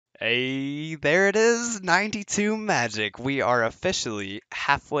Hey, there it is, 92 magic. We are officially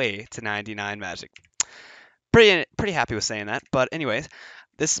halfway to 99 magic. Pretty happy with saying that. But anyways,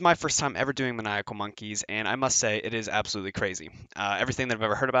 this is my first time ever doing maniacal monkeys, and I must say it is absolutely crazy. Everything that I've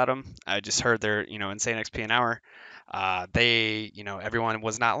ever heard about them, I just heard they're insane XP an hour. Everyone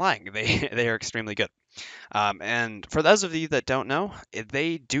was not lying. They are extremely good. And for those of you that don't know,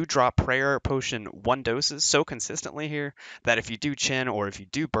 they do drop prayer potion 1 doses so consistently here that if you do chin or if you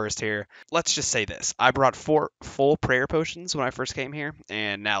do burst here, let's just say this. I brought 4 full prayer potions when I first came here,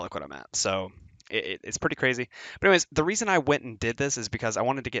 and now look what I'm at. So it's pretty crazy. But anyways, the reason I went and did this is because I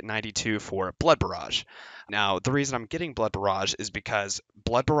wanted to get 92 for Blood Barrage. Now, the reason I'm getting Blood Barrage is because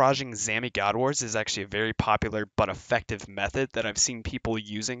Blood Barraging Zami God Wars is actually a very popular but effective method that I've seen people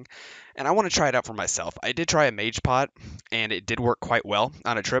using, and I want to try it out for myself. I did try a Mage Pot, and it did work quite well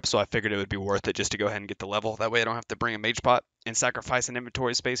on a trip, so I figured it would be worth it just to go ahead and get the level. That way I don't have to bring a Mage Pot and sacrifice an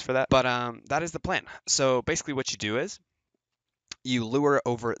inventory space for that. But that is the plan. So basically what you do is you lure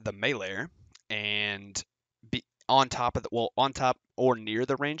over the meleeer and be on top of on top or near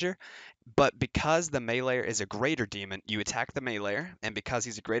the ranger. But because the meleeer is a greater demon, you attack the meleeer, and because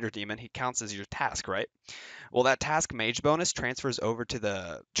he's a greater demon, he counts as your task, right? Well, that task mage bonus transfers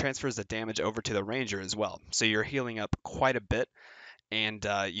the damage over to the ranger as well. So you're healing up quite a bit, and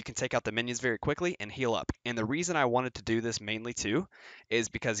you can take out the minions very quickly and heal up. And the reason I wanted to do this mainly too is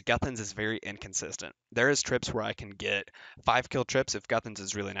because Guthans is very inconsistent. There is trips where I can get 5 kill trips if Guthans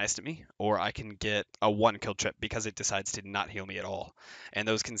is really nice to me, or I can get a 1 kill trip because it decides to not heal me at all. And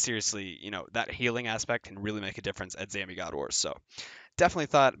those can seriously, that healing aspect can really make a difference at Zami God Wars. So definitely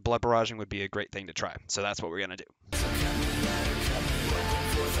thought blood barraging would be a great thing to try. So that's what we're gonna do.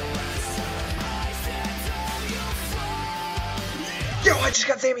 Yo, I just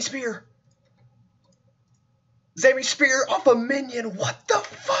got Zami Spear! Zami Spear off a minion! What the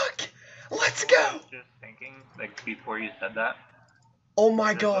fuck? Let's go! Just thinking, like, before you said that. Oh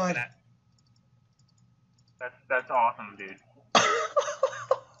my god. That's awesome, dude.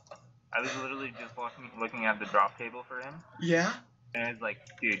 I was literally just looking at the drop table for him. Yeah? And I was like,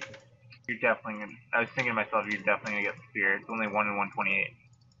 dude, you're definitely gonna... I was thinking to myself, you're definitely gonna get the Spear. It's only 1 in 128.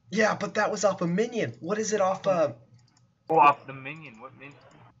 Yeah, but that was off a minion. What is it off Oh, off the minion. What minion?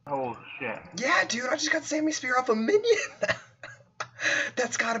 Oh, shit. Yeah, dude, I just got Zami Spear off a minion.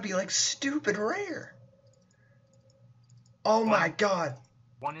 That's gotta be, like, stupid rare. Oh my god.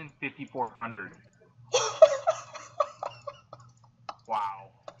 1 in 5,400. Wow.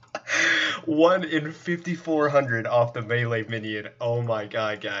 1 in 5,400 off the melee minion. Oh my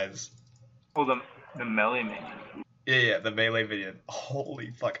god, guys. Oh, the melee minion. Yeah, the melee minion.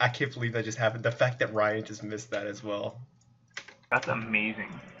 Holy fuck. I can't believe that just happened. The fact that Ryan just missed that as well. That's amazing.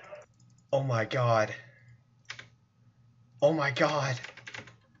 Oh my god. Oh my god.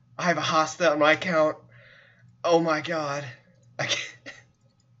 I have a Hosta on my account. Oh my god.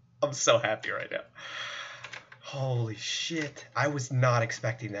 I'm so happy right now. Holy shit. I was not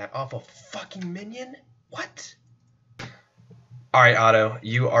expecting that off a fucking minion? What? Alright, Otto.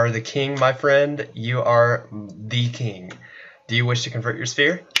 You are the king, my friend. You are the king. Do you wish to convert your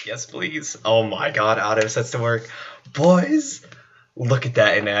sphere? Yes, please. Oh my god, Otto sets to work. Boys, look at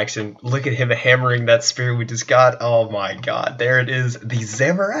that in action. Look at him hammering that spear we just got. Oh my god. There it is. The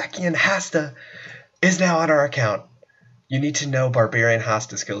Zamorakian Hasta is now on our account. You need to know Barbarian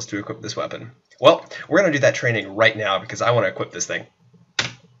Hasta skills to equip this weapon. Well, we're going to do that training right now because I want to equip this thing.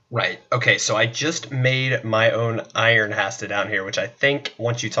 Right. Okay, so I just made my own Iron Hasta down here, which I think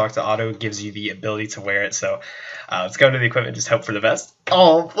once you talk to Otto gives you the ability to wear it. So let's go into the equipment, just hope for the best.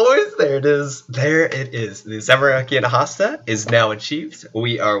 Oh, boys, there it is. There it is. The Zamorakian Hasta is now achieved.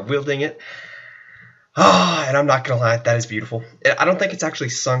 We are wielding it. Ah, and I'm not going to lie, that is beautiful. I don't think it's actually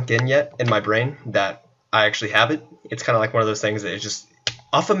sunk in yet in my brain that I actually have it. It's kind of like one of those things that is just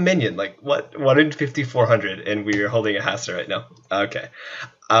off a minion. Like, what? 1 in 5,400, and we are holding a Hasta right now. Okay.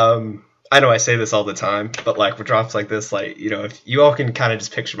 I know I say this all the time, but like with drops like this, like, if you all can kind of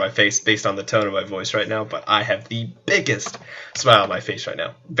just picture my face based on the tone of my voice right now, but I have the biggest smile on my face right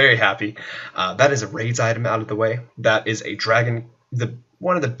now. Very happy. That is a raids item out of the way. That is a dragon,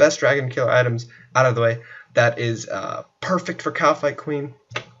 one of the best dragon killer items out of the way. That is perfect for Cow Fight Queen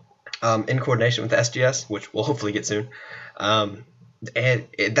in coordination with the SGS, which we'll hopefully get soon. And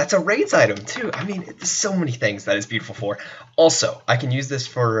that's a raids item too. I mean, there's so many things that is beautiful for. Also, I can use this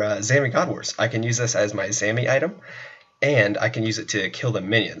for Zami God Wars. I can use this as my Zami item, and I can use it to kill the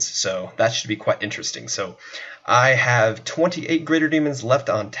minions. So that should be quite interesting. So I have 28 greater demons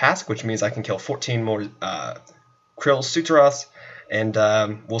left on task, which means I can kill 14 more Krill Suturos, and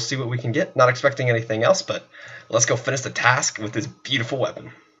we'll see what we can get. Not expecting anything else, but let's go finish the task with this beautiful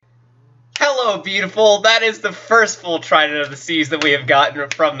weapon. Hello, beautiful. That is the first full Trident of the Seas that we have gotten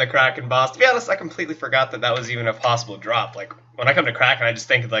from the Kraken boss. To be honest, I completely forgot that that was even a possible drop. Like, when I come to Kraken, I just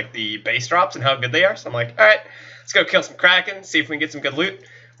think of, like, the base drops and how good they are. So I'm like, alright, let's go kill some Kraken, see if we can get some good loot.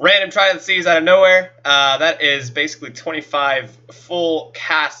 Random Trident of the Seas out of nowhere. That is basically 25 full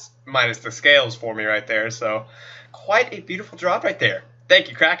casts minus the scales for me right there. So, quite a beautiful drop right there. Thank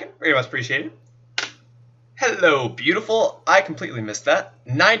you, Kraken. Very much appreciated. Hello, beautiful. I completely missed that.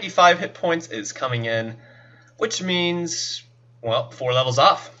 95 hit points is coming in, which means, well, 4 levels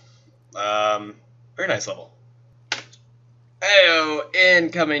off. Very nice level. Heyo,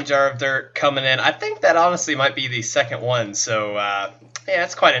 incoming Jar of Dirt coming in. I think that honestly might be the second one, so, yeah,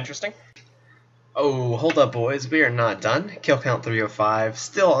 it's quite interesting. Oh, hold up, boys. We are not done. Kill count 305.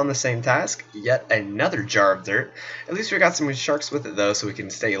 Still on the same task. Yet another Jar of Dirt. At least we got some sharks with it, though, so we can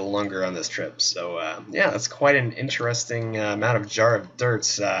stay longer on this trip. So, yeah, that's quite an interesting amount of Jar of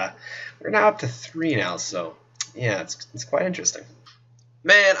Dirts. We're now up to 3 now, so, yeah, it's quite interesting.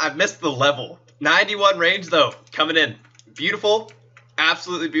 Man, I missed the level. 91 range, though, coming in. Beautiful.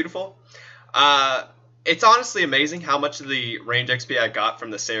 Absolutely beautiful. It's honestly amazing how much of the range XP I got from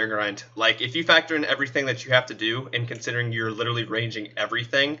the Sarah grind. Like, if you factor in everything that you have to do, and considering you're literally ranging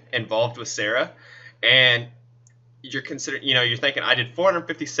everything involved with Sarah, and you're considering, you're thinking, I did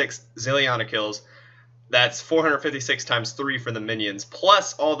 456 Zilliana kills, that's 456 times 3 for the minions,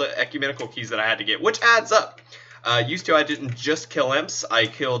 plus all the ecumenical keys that I had to get, which adds up. Used to, I didn't just kill imps, I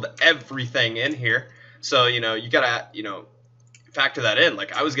killed everything in here, so, you gotta, factor that in.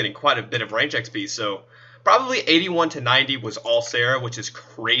 Like, I was getting quite a bit of range XP, so probably 81 to 90 was all Sarah, which is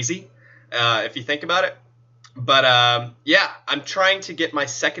crazy if you think about it. But yeah, I'm trying to get my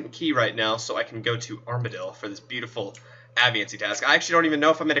second key right now so I can go to Armadillo for this beautiful Aviancy task. I actually don't even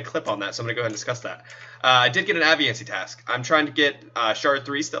know if I made a clip on that, so I'm going to go ahead and discuss that. I did get an Aviancy task. I'm trying to get Shard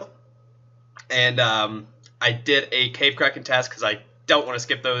 3 still. And I did a Cave Kraken task because I don't want to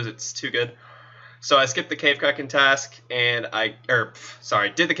skip those. It's too good. So I skipped the Cave Kraken task, and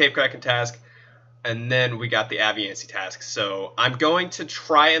did the Cave Kraken task, and then we got the Aviancy task. So I'm going to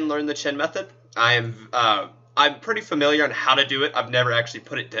try and learn the Chen method. I'm pretty familiar on how to do it. I've never actually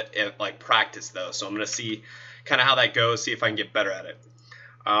put it to practice though, so I'm gonna see kind of how that goes, see if I can get better at it.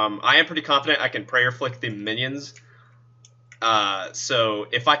 I am pretty confident I can prayer flick the minions. So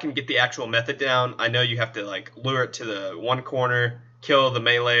if I can get the actual method down, I know you have to lure it to the one corner, kill the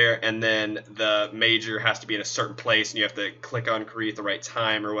meleeer, and then the major has to be in a certain place, and you have to click on create the right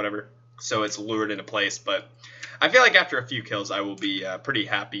time or whatever, so it's lured into place. But I feel like after a few kills, I will be pretty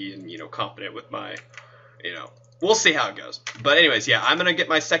happy and confident with my, we'll see how it goes. But anyways, yeah, I'm gonna get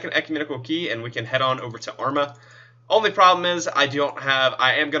my second ecumenical key, and we can head on over to Arma. Only problem is I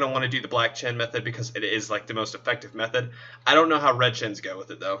am gonna want to do the Black Chen method because it is the most effective method. I don't know how Red Chens go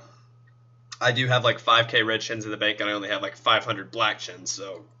with it though. I do have 5k Red Chens in the bank, and I only have 500 Black Chens,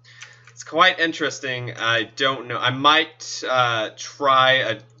 so it's quite interesting. I don't know. I might try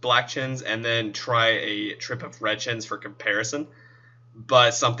a Black Chens and then try a trip of Red Chens for comparison,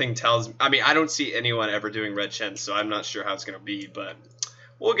 but something tells me, I don't see anyone ever doing Red Chens, so I'm not sure how it's going to be, but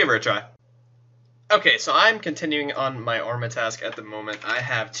we'll give her a try. Okay, so I'm continuing on my Arma task at the moment. I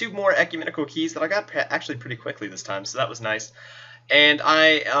have 2 more ecumenical keys that I got actually pretty quickly this time, so that was nice. And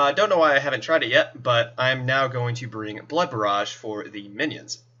I don't know why I haven't tried it yet, but I'm now going to bring Blood Barrage for the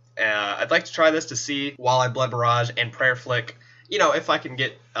minions. I'd like to try this to see, while I Blood Barrage and Prayer Flick, if I can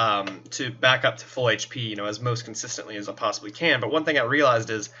get to back up to full HP, as most consistently as I possibly can. But one thing I realized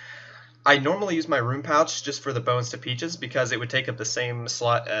is I normally use my Rune Pouch just for the Bones to Peaches because it would take up the same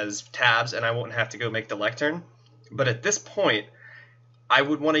slot as tabs, and I won't have to go make the lectern. But at this point, I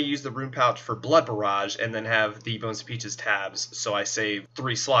would want to use the Rune Pouch for Blood Barrage and then have the Bones to Peaches tabs, so I save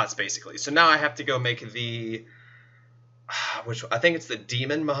 3 slots basically. So now I have to go make the, which I think it's the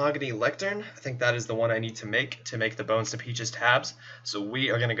Demon Mahogany Lectern. I think that is the one I need to make the Bones to Peaches tabs. So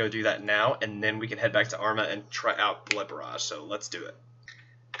we are going to go do that now, and then we can head back to Arma and try out Blood Barrage. So let's do it.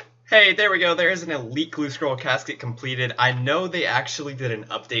 Hey, there we go. There is an Elite Clue Scroll casket completed. I know they actually did an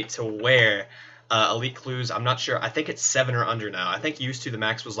update to where Elite Clues, I'm not sure, I think it's 7 or under now. I think used to the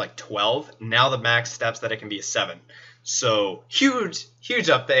max was 12. Now the max steps that it can be a 7. So, huge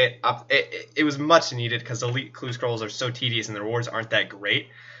update. It was much needed because Elite Clue Scrolls are so tedious and the rewards aren't that great.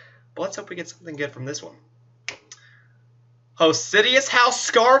 But let's hope we get something good from this one. Hosidius House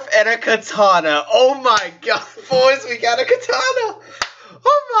Scarf and a Katana. Oh my god, boys, we got a Katana!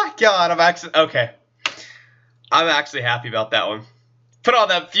 Oh my god, I'm actually happy about that one. Put on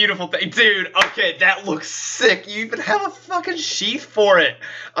that beautiful thing. Dude, okay, that looks sick. You even have a fucking sheath for it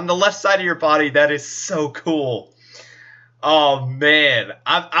on the left side of your body. That is so cool. Oh man,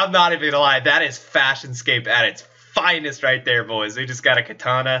 I'm not even gonna lie. That is Fashionscape at its finest, right there, boys. We just got a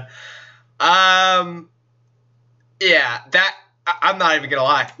katana. Um, yeah, I'm not even gonna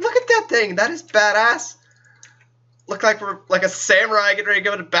lie. Look at that thing. That is badass. Look like we're like a samurai getting ready to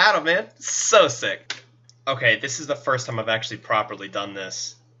go into battle, man. So sick. Okay, this is the first time I've actually properly done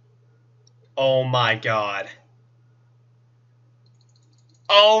this. Oh my god.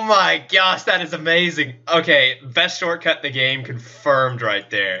 Oh my gosh, that is amazing. Okay, best shortcut in the game confirmed right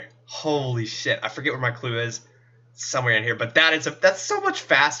there. Holy shit. I forget where my clue is. Somewhere in here, but that's so much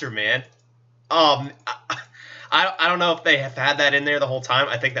faster, man. I don't know if they have had that in there the whole time.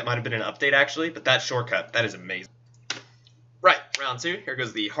 I think that might have been an update actually, but that shortcut, that is amazing. Right, round two. Here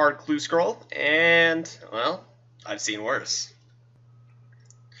goes the hard clue scroll, and well, I've seen worse.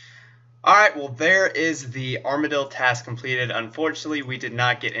 Alright, well there is the Armadillo task completed. Unfortunately, we did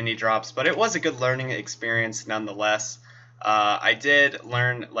not get any drops, but it was a good learning experience nonetheless. I did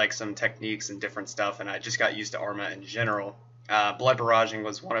learn like some techniques and different stuff, and I just got used to Arma in general. Blood barraging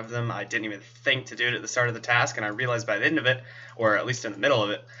was one of them. I didn't even think to do it at the start of the task, and I realized by the end of it, or at least in the middle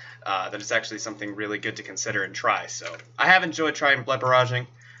of it, that it's actually something really good to consider and try. So I have enjoyed trying blood barraging.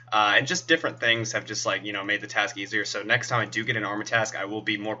 And just different things have just like made the task easier. So next time I do get an armor task, I will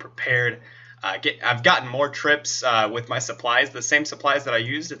be more prepared. I've gotten more trips with my supplies, the same supplies that I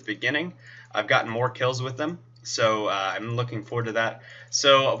used at the beginning. I've gotten more kills with them, so I'm looking forward to that.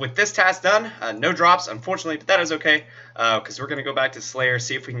 So with this task done, no drops unfortunately, but that is okay because we're gonna go back to Slayer,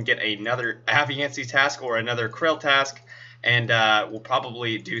 see if we can get another Aviancy task or another Krill task, and we'll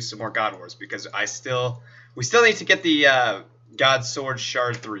probably do some more God Wars because we still need to get the God's Sword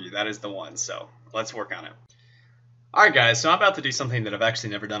Shard 3. That is the one, so let's work on it. Alright guys, so I'm about to do something that I've actually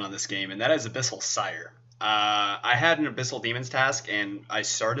never done on this game, and that is Abyssal Sire. I had an Abyssal Demons task, and I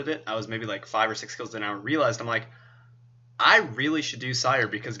started it. I was maybe like 5 or 6 kills in, and I realized, I'm like, I really should do Sire,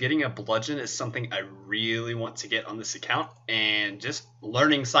 because getting a Bludgeon is something I really want to get on this account, and just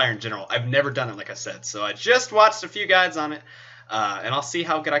learning Sire in general. I've never done it, like I said, so I just watched a few guides on it, and I'll see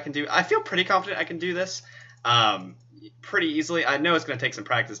how good I can do. I feel pretty confident I can do this. Pretty easily. I know it's going to take some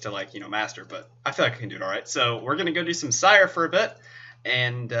practice to master, but I feel like I can do it all right. So we're going to go do some Sire for a bit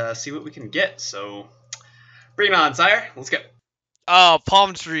and see what we can get. So bring it on, Sire. Let's go. Oh,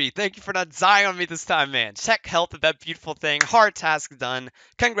 Palm Tree, thank you for not dying on me this time, man. Check health of that beautiful thing. Hard task done.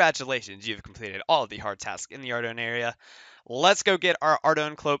 Congratulations, you've completed all of the hard tasks in the Ardougne area. Let's go get our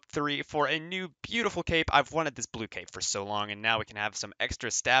Ardougne Cloak 3 for a new beautiful cape. I've wanted this blue cape for so long, and now we can have some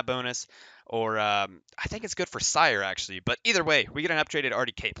extra stab bonus, or I think it's good for Sire, actually. But either way, we get an upgraded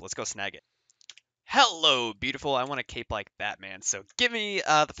Artie cape. Let's go snag it. Hello, beautiful. I want a cape like that, man. So give me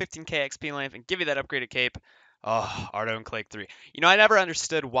the 15k XP length and give me that upgraded cape. Oh, Ardougne Clake 3. I never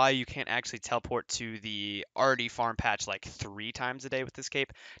understood why you can't actually teleport to the Artie farm patch like 3 times a day with this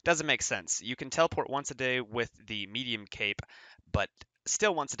cape. Doesn't make sense. You can teleport once a day with the medium cape, but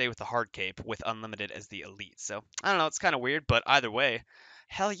still once a day with the hard cape with unlimited as the elite. So, I don't know, it's kind of weird, but either way,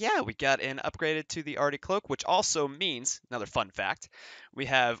 hell yeah, we got an upgraded to the Artie Cloak, which also means, another fun fact, we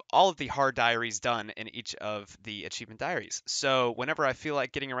have all of the hard diaries done in each of the achievement diaries. So whenever I feel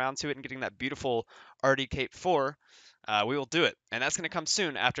like getting around to it and getting that beautiful Artie Cape 4, we will do it. And that's going to come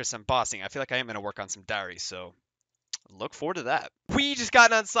soon after some bossing. I feel like I am going to work on some diaries, so look forward to that. We just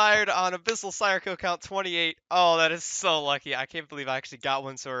got unsired on Abyssal Sire kill count 28. Oh, that is so lucky. I can't believe I actually got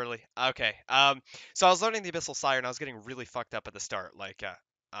one so early. Okay, so I was learning the Abyssal Sire and I was getting really fucked up at the start, like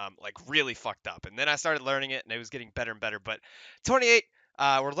really fucked up. And then I started learning it and it was getting better and better. But 28,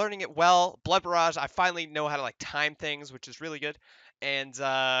 we're learning it well. Blood Barrage, I finally know how to like time things, which is really good. And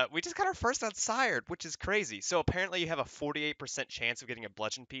we just got our first unsired, which is crazy. So apparently you have a 48% chance of getting a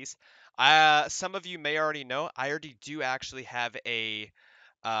bludgeon piece. Some of you may already know, I already do actually have a,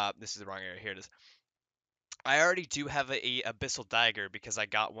 this is the wrong area, here it is. I already do have a Abyssal Dagger because I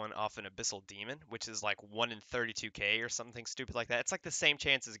got one off an Abyssal Demon, which is like 1 in 32k or something stupid like that. It's like the same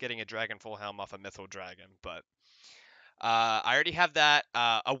chance as getting a Dragon Full Helm off a Mythal Dragon, but I already have that.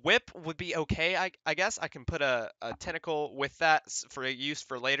 A whip would be okay, I guess. I can put a tentacle with that for use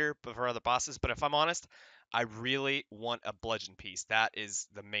for later, but for other bosses. But if I'm honest, I really want a bludgeon piece. That is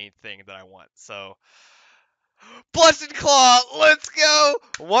the main thing that I want. So, bludgeon claw, let's go!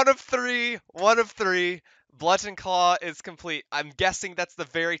 One of three, one of three. Bludgeon claw is complete. I'm guessing that's the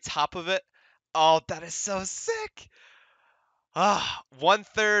very top of it. Oh, that is so sick. Ah,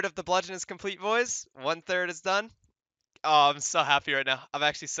 1/3 of the bludgeon is complete, boys. 1/3 is done. Oh, I'm so happy right now. I'm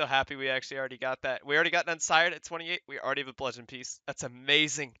actually so happy we actually already got that. We already got an unsired at 28. We already have a bludgeon piece. That's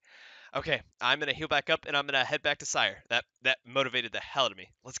amazing. Okay, I'm gonna heal back up and I'm gonna head back to Sire. That motivated the hell out of me.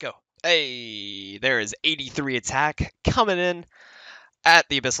 Let's go. Hey, there is 83 attack coming in at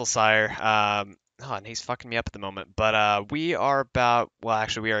the Abyssal Sire. Oh, and he's fucking me up at the moment. But we are about, well,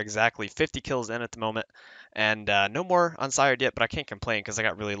 actually, we are exactly 50 kills in at the moment, and no more on Sire yet. But I can't complain because I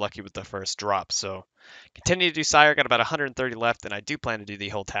got really lucky with the first drop. So continue to do Sire. Got about 130 left, and I do plan to do the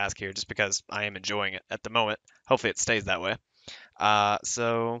whole task here just because I am enjoying it at the moment. Hopefully, it stays that way.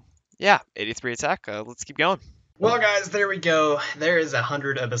 So yeah, 83 attack. Let's keep going. Well, guys, there we go. There is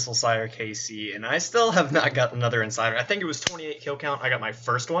 100 Abyssal Sire KC, and I still have not got another Insider. I think it was 28 kill count. I got my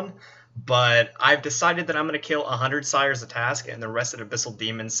first one, but I've decided that I'm going to kill 100 Sires a task and the rest of Abyssal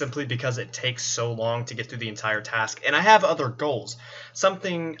Demons simply because it takes so long to get through the entire task, and I have other goals.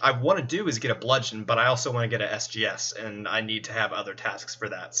 Something I want to do is get a Bludgeon, but I also want to get a SGS, and I need to have other tasks for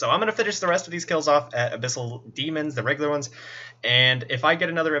that. So I'm going to finish the rest of these kills off at Abyssal Demons, the regular ones, and if I get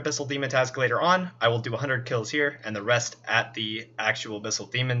another Abyssal Demon task later on, I will do 100 kills here and the rest at the actual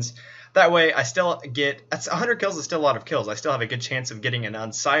Abyssal Demons. That way, I still get... 100 kills is still a lot of kills. I still have a good chance of getting an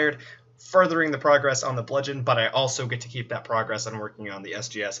Unsired, furthering the progress on the Bludgeon, but I also get to keep that progress on working on the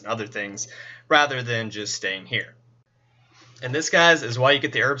SGS and other things, rather than just staying here. And this, guys, is why you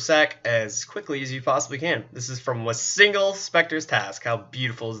get the herb sack as quickly as you possibly can. This is from a single Spectre's task. How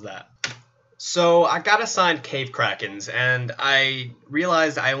beautiful is that? So I got assigned Cave Krakens, and I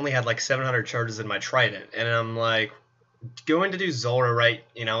realized I only had like 700 charges in my Trident, and I'm like, going to do Zulrah, right?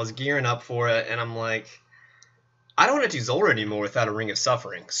 You know, I was gearing up for it, and I'm like, I don't want to do Zulrah anymore without a Ring of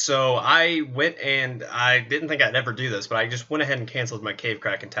Suffering. So I went, and I didn't think I'd ever do this, but I just went ahead and canceled my Cave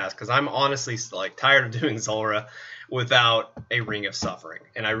Kraken task, because I'm honestly like tired of doing Zulrah without a Ring of Suffering,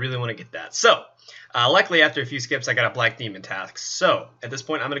 and I really want to get that. So luckily, after a few skips, I got a Black Demon task. So at this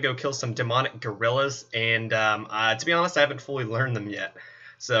point, I'm going to go kill some demonic gorillas, and to be honest, I haven't fully learned them yet.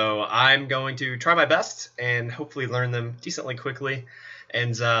 So I'm going to try my best and hopefully learn them decently quickly.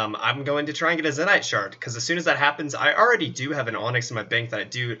 And I'm going to try and get a Zenyte Shard, because as soon as that happens, I already do have an Onyx in my bank that I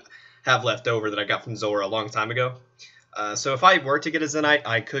do have left over that I got from Zulrah a long time ago. So if I were to get a Zenyte,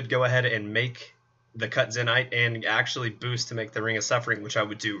 I could go ahead and make the cut Zenyte and actually boost to make the Ring of Suffering, which I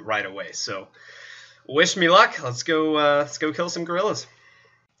would do right away. So wish me luck. Let's go kill some gorillas.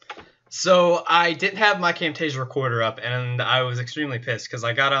 So I didn't have my Camtasia recorder up, and I was extremely pissed because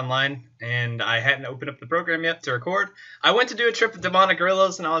I got online and I hadn't opened up the program yet to record. I went to do a trip with demonic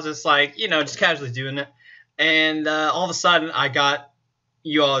gorillas, and I was just like, you know, just casually doing it. And all of a sudden, I got,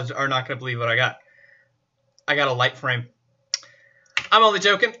 you all are not going to believe what I got. I got a light frame. I'm only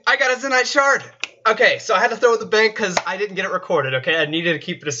joking. I got a Zenyte Shard. Okay, so I had to throw it in the bank because I didn't get it recorded, okay? I needed to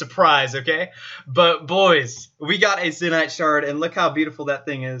keep it a surprise, okay? But, boys, we got a Zenyte Shard, and look how beautiful that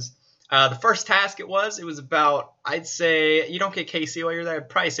thing is. The first task it was about, I'd say, you don't get KC while you're there. I'd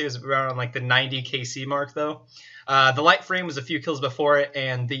probably say it was around like the 90 KC mark, though. The light frame was a few kills before it,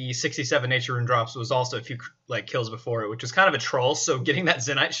 and the 67 nature rune drops was also a few kills before it, which was kind of a troll, so getting that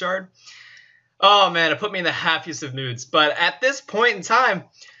Zenyte Shard, oh, man, it put me in the happiest of moods. But at this point in time,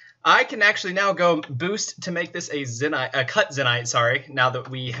 I can actually now go boost to make this a cut Zenyte, sorry, now that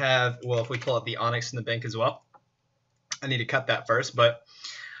we have, well, if we pull out the Onyx in the bank as well. I need to cut that first, but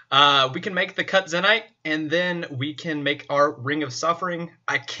we can make the cut Zenyte, and then we can make our Ring of Suffering.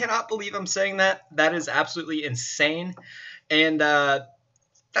 I cannot believe I'm saying that. That is absolutely insane, and that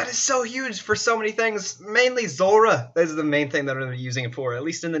is so huge for so many things, mainly Zulrah. That is the main thing that I'm going to be using it for, at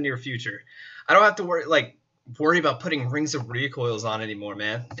least in the near future. I don't have to worry about putting Rings of Recoils on anymore,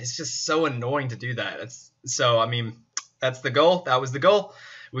 man. It's just so annoying to do that. So, I mean, that's the goal. That was the goal.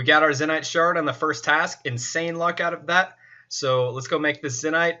 We got our Zenyte Shard on the first task. Insane luck out of that. So let's go make this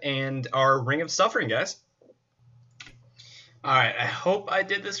Zenyte and our Ring of Suffering, guys. Alright, I hope I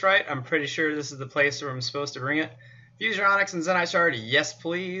did this right. I'm pretty sure this is the place where I'm supposed to bring it. Fuse your Onyx and Zenyte Shard, yes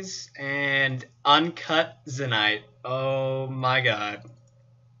please. And uncut Zenyte. Oh my god.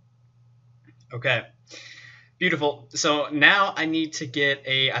 Okay. Beautiful. So now I need to get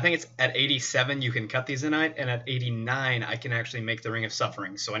I think it's at 87 you can cut the Zenyte, and at 89 I can actually make the Ring of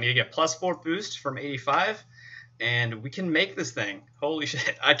Suffering. So I need to get +4 boost from 85. And we can make this thing. Holy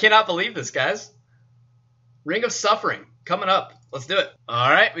shit. I cannot believe this, guys. Ring of Suffering coming up. Let's do it.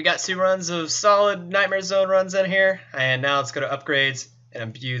 Alright, we got 2 runs of solid Nightmare Zone runs in here. And now let's go to upgrades and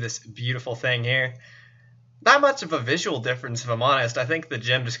imbue this beautiful thing here. Not much of a visual difference, if I'm honest. I think the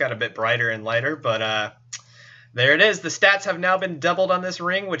gem just got a bit brighter and lighter. But there it is. The stats have now been doubled on this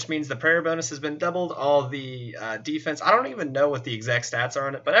ring, which means the prayer bonus has been doubled. All the defense. I don't even know what the exact stats are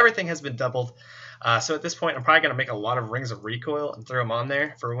on it, but everything has been doubled. So at this point, I'm probably going to make a lot of Rings of Recoil and throw them on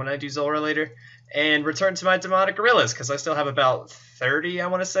there for when I do Zulrah later. And return to my Demonic Gorillas, because I still have about 30, I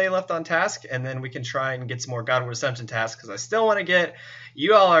want to say, left on task. And then we can try and get some more God War Ascension tasks, because I still want to get,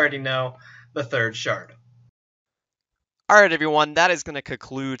 you all already know, the 3rd shard. Alright everyone, that is going to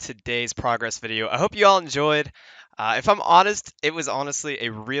conclude today's progress video. I hope you all enjoyed. If I'm honest, it was honestly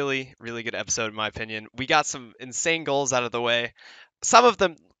a really, really good episode in my opinion. We got some insane goals out of the way. Some of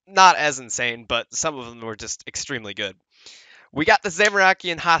them not as insane, but some of them were just extremely good. We got the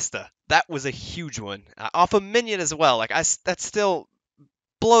Zamaraki and Hasta. That was a huge one. Off a minion as well. That still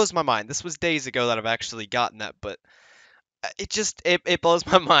blows my mind. This was days ago that I've actually gotten that, but it blows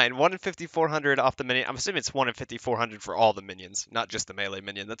my mind. 1 in 5400 off the minion. I'm assuming it's 1 in 5400 for all the minions, not just the melee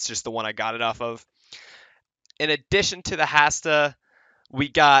minion. That's just the one I got it off of. In addition to the Hasta, we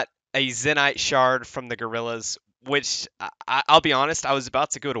got a Zenite shard from the Gorillas, which I'll be honest, I was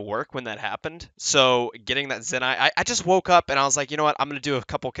about to go to work when that happened. So getting that Zenite, I just woke up and I was like, you know what? I'm going to do a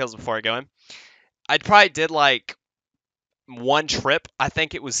couple kills before I go in. I probably did like one trip. I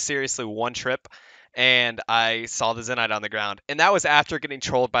think it was seriously one trip. And I saw the Zenite on the ground. And that was after getting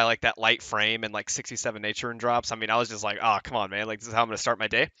trolled by like that light frame and like 67 nature rune drops. I mean, I was just like, oh, come on, man. Like, this is how I'm going to start my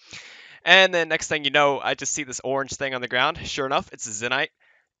day. And then next thing you know, I just see this orange thing on the ground. Sure enough, it's a Zenite.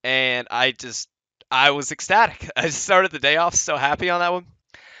 And I was ecstatic. I started the day off so happy on that one.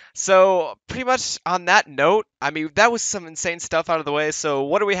 So pretty much on that note, I mean, that was some insane stuff out of the way. So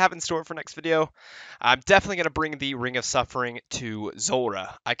what do we have in store for next video? I'm definitely going to bring the Ring of Suffering to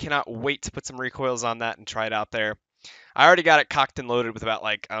Zulrah. I cannot wait to put some recoils on that and try it out there. I already got it cocked and loaded with about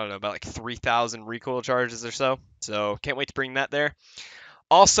like, I don't know, about like 3,000 recoil charges or so. So can't wait to bring that there.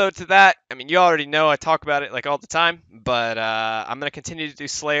 Also to that, I mean, you already know I talk about it like all the time, but I'm going to continue to do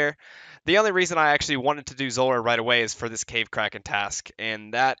Slayer. The only reason I actually wanted to do Zulrah right away is for this Cave Kraken task,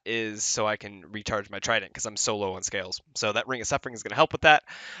 and that is so I can recharge my Trident because I'm so low on scales. So that Ring of Suffering is going to help with that.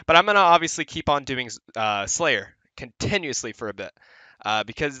 But I'm going to obviously keep on doing Slayer continuously for a bit.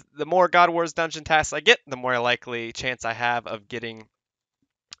 Because the more God Wars dungeon tasks I get, the more likely chance I have of getting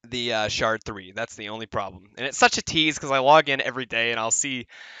the shard 3. That's the only problem, and it's such a tease because I log in every day and I'll see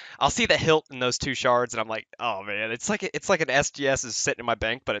the hilt in those 2 shards, and I'm like, oh man, it's like an SGS is sitting in my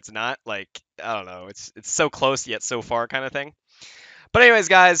bank, but it's not. Like, I don't know, it's so close yet so far kind of thing. But anyways,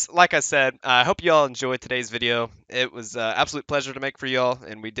 guys, like I said, I hope you all enjoyed today's video. It was an absolute pleasure to make for you all,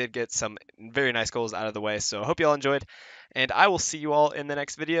 and we did get some very nice goals out of the way. So I hope you all enjoyed, and I will see you all in the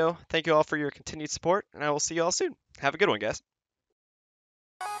next video. Thank you all for your continued support, and I will see you all soon. Have a good one, guys.